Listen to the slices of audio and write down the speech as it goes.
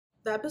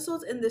The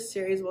episodes in this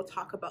series will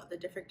talk about the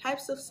different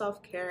types of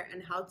self-care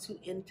and how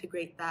to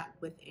integrate that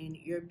within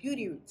your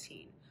beauty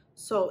routine.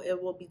 So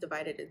it will be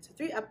divided into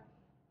three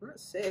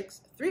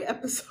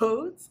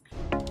episodes.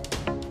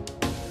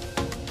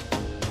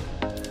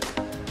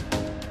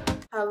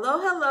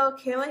 Hello,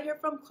 Kayla here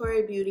from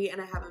Cloré Beauty,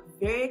 and I have a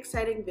very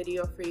exciting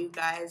video for you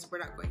guys. We're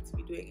not going to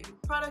be doing any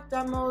product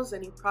demos,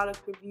 any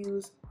product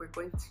reviews. We're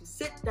going to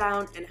sit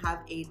down and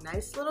have a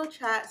nice little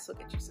chat. So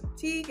get you some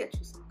tea, get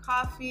you some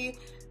coffee,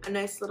 a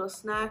nice little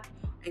snack,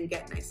 and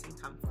get nice and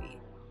comfy.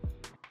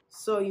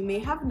 So you may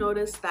have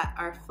noticed that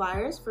our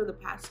flyers for the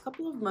past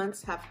couple of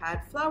months have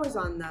had flowers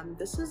on them.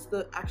 This is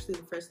actually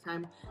the first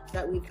time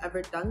that we've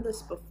ever done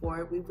this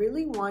before. We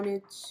really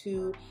wanted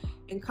to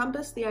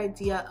encompass the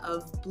idea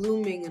of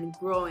blooming and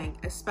growing,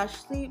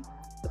 especially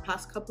the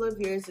past couple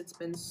of years. It's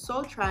been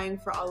so trying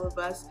for all of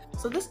us.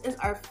 So this is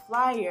our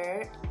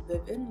flyer,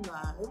 Live in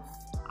Love.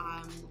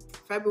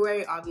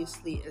 February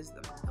obviously is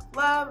the month of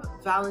love,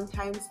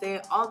 Valentine's Day,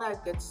 all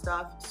that good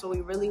stuff. So we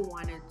really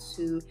wanted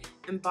to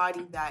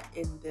embody that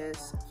in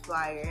this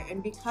flyer.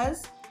 And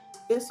because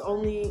this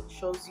only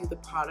shows you the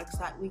products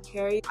that we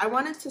carry, I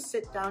wanted to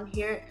sit down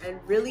here and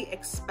really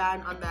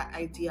expand on that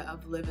idea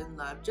of live in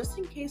love, just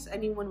in case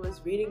anyone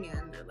was reading it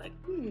and they're like,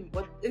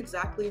 what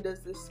exactly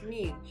does this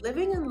mean?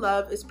 Living in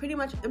love is pretty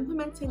much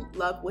implementing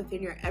love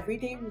within your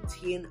everyday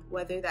routine,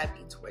 whether that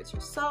be towards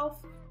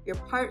yourself, your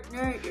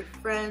partner, your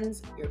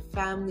friends, your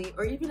family,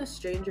 or even a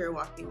stranger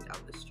walking down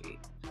the street.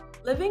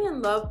 Living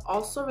in love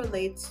also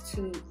relates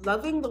to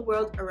loving the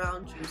world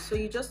around you. So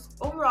you just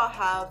overall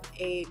have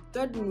a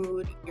good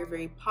mood, you're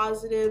very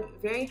positive,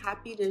 very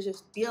happy to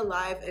just be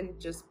alive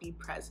and just be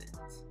present.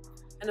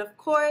 And of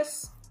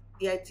course,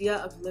 the idea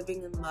of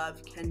living in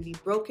love can be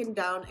broken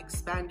down,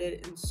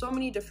 expanded in so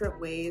many different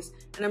ways.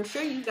 And I'm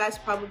sure you guys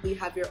probably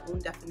have your own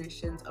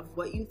definitions of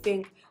what you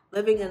think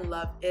living in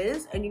love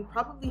is, and you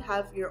probably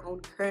have your own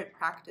current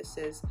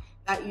practices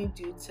that you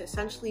do to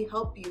essentially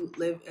help you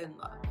live in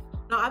love.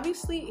 Now,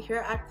 obviously,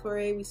 here at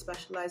Cloré, we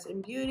specialize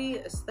in beauty,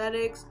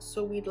 aesthetics,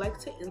 so we'd like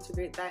to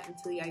integrate that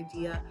into the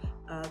idea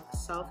of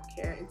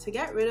self-care and to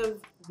get rid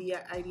of the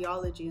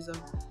ideologies of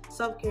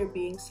self-care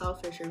being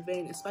selfish or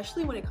vain,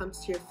 especially when it comes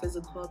to your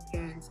physical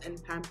appearance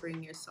and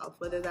pampering yourself,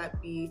 whether that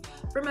be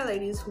for my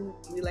ladies who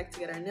we like to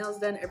get our nails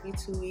done every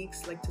 2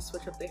 weeks, like to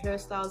switch up the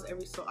hairstyles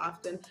every so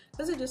often,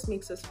 because it just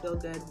makes us feel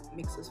good,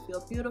 makes us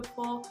feel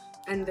beautiful,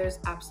 and there's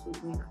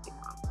absolutely nothing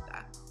wrong with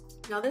that.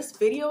 Now, this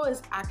video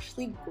is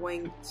actually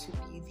going to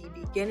be the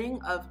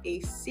beginning of a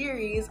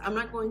series. I'm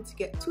not going to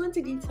get too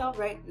into detail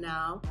right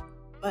now,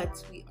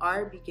 but we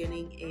are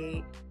beginning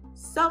a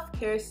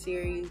self-care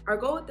series. Our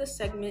goal with this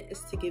segment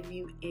is to give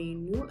you a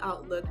new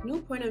outlook,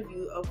 new point of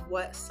view of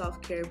what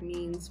self-care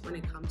means when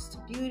it comes to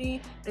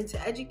beauty, and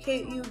to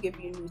educate you, give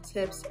you new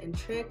tips and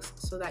tricks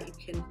so that you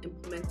can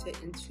implement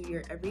it into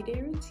your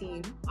everyday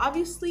routine.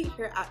 Obviously,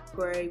 here at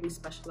Cloré, we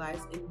specialize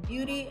in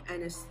beauty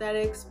and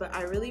aesthetics, but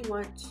I really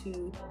want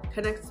to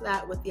connect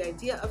that with the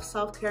idea of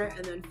self-care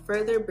and then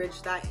further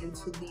bridge that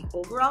into the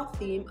overall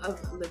theme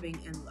of living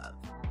in love.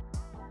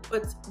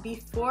 But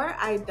before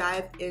I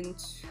dive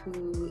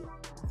into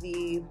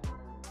the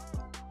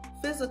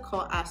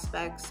physical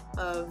aspects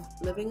of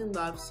living in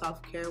love,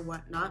 self-care,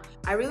 whatnot,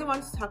 I really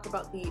want to talk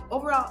about the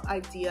overall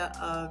idea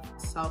of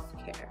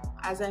self-care.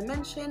 As I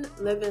mentioned,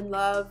 live in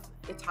love,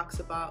 it talks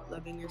about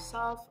loving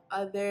yourself,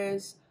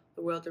 others,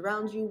 the world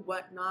around you,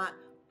 whatnot.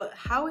 But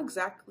how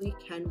exactly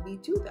can we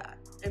do that?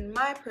 In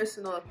my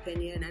personal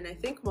opinion, and I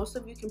think most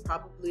of you can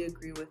probably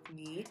agree with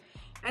me,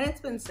 and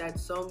it's been said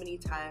so many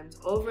times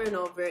over and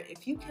over,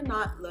 if you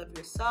cannot love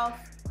yourself,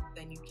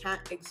 then you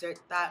can't exert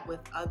that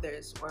with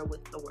others or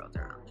with the world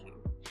around you.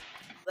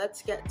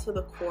 Let's get to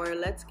the core.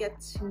 Let's get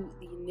to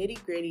the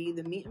nitty-gritty,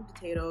 the meat and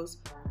potatoes.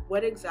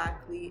 What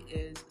exactly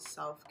is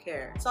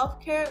self-care?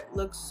 Self-care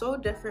looks so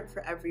different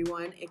for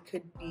everyone. It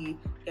could be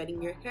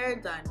getting your hair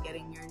done,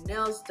 getting your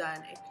nails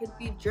done. It could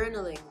be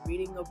journaling,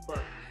 reading a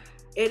book.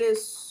 It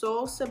is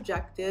so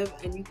subjective,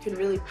 and you can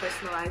really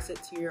personalize it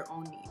to your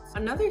own needs.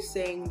 Another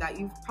saying that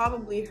you've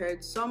probably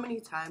heard so many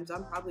times,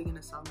 I'm probably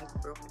gonna sound like a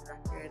broken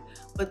record,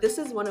 but this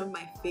is one of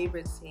my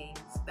favorite sayings,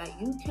 that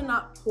you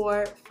cannot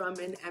pour from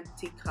an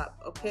empty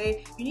cup,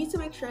 okay? You need to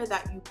make sure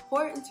that you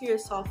pour into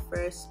yourself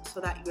first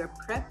so that you are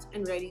prepped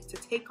and ready to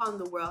take on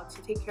the world,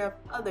 to take care of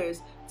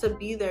others, to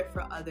be there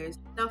for others.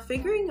 Now,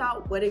 figuring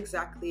out what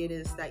exactly it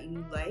is that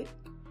you like,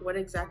 what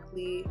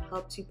exactly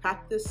helps you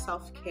practice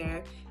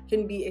self-care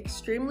can be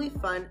extremely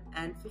fun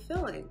and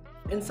fulfilling.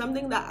 And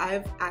something that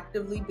I've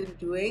actively been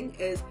doing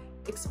is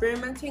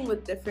experimenting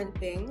with different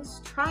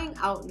things, trying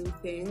out new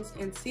things,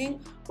 and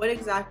seeing what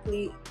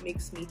exactly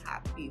makes me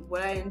happy,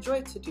 what I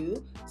enjoy to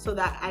do, so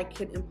that I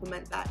can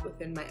implement that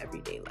within my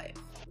everyday life.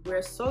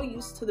 We're so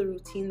used to the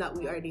routine that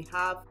we already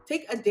have.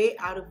 Take a day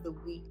out of the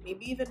week,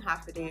 maybe even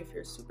half a day if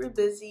you're super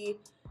busy.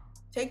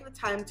 Take the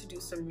time to do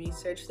some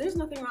research. There's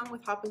nothing wrong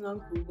with hopping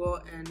on Google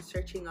and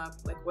searching up,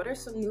 like, what are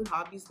some new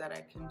hobbies that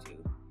I can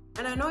do?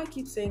 And I know I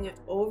keep saying it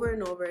over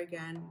and over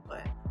again,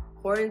 but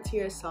pour into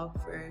yourself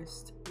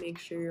first, make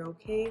sure you're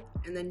okay,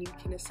 and then you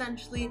can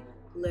essentially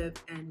live,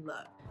 and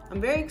love. I'm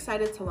very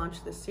excited to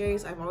launch this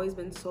series. I've always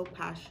been so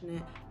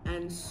passionate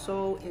and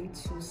so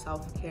into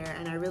self-care,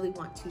 and I really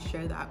want to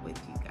share that with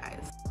you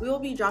guys. We will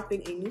be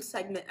dropping a new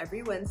segment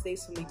every Wednesday,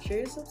 so make sure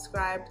you're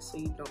subscribed so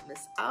you don't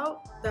miss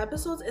out. The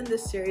episodes in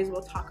this series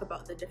will talk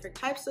about the different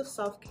types of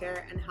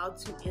self-care and how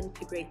to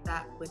integrate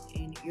that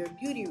within your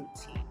beauty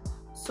routine.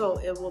 So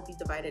it will be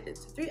divided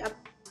into three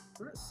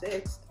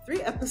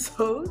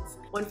episodes,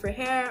 one for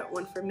hair,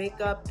 one for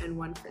makeup, and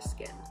one for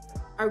skin.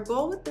 Our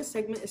goal with this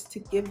segment is to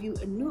give you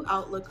a new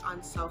outlook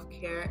on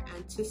self-care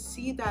and to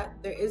see that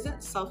there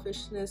isn't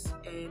selfishness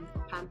in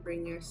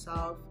pampering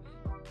yourself,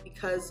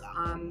 because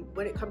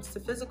when it comes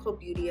to physical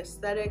beauty,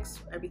 aesthetics,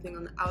 everything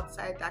on the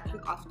outside, that can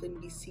often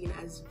be seen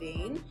as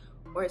vain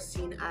or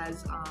seen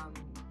as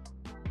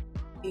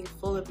being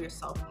full of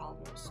yourself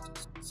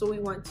almost. So we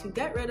want to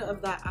get rid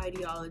of that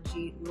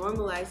ideology,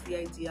 normalize the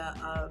idea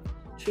of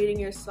treating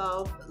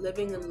yourself,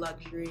 living in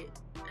luxury,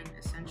 and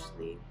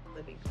essentially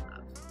living in love.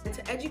 And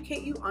to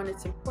educate you on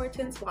its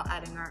importance while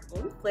adding our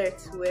own flair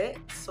to it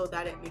so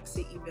that it makes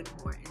it even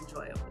more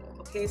enjoyable.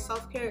 Okay,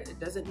 self-care, it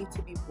doesn't need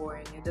to be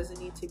boring. It doesn't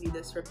need to be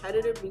this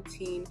repetitive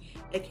routine.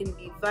 It can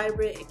be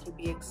vibrant, it can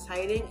be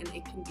exciting, and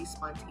it can be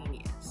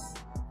spontaneous.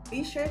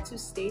 Be sure to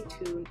stay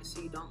tuned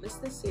so you don't miss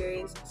the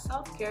series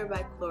Self-Care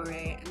by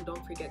Cloré, and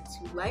don't forget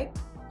to like,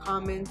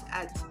 comment,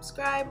 and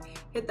subscribe.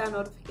 Hit that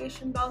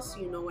notification bell so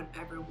you know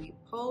whenever we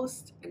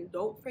post, and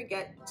don't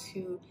forget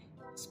to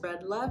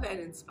spread love and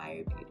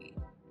inspire beauty.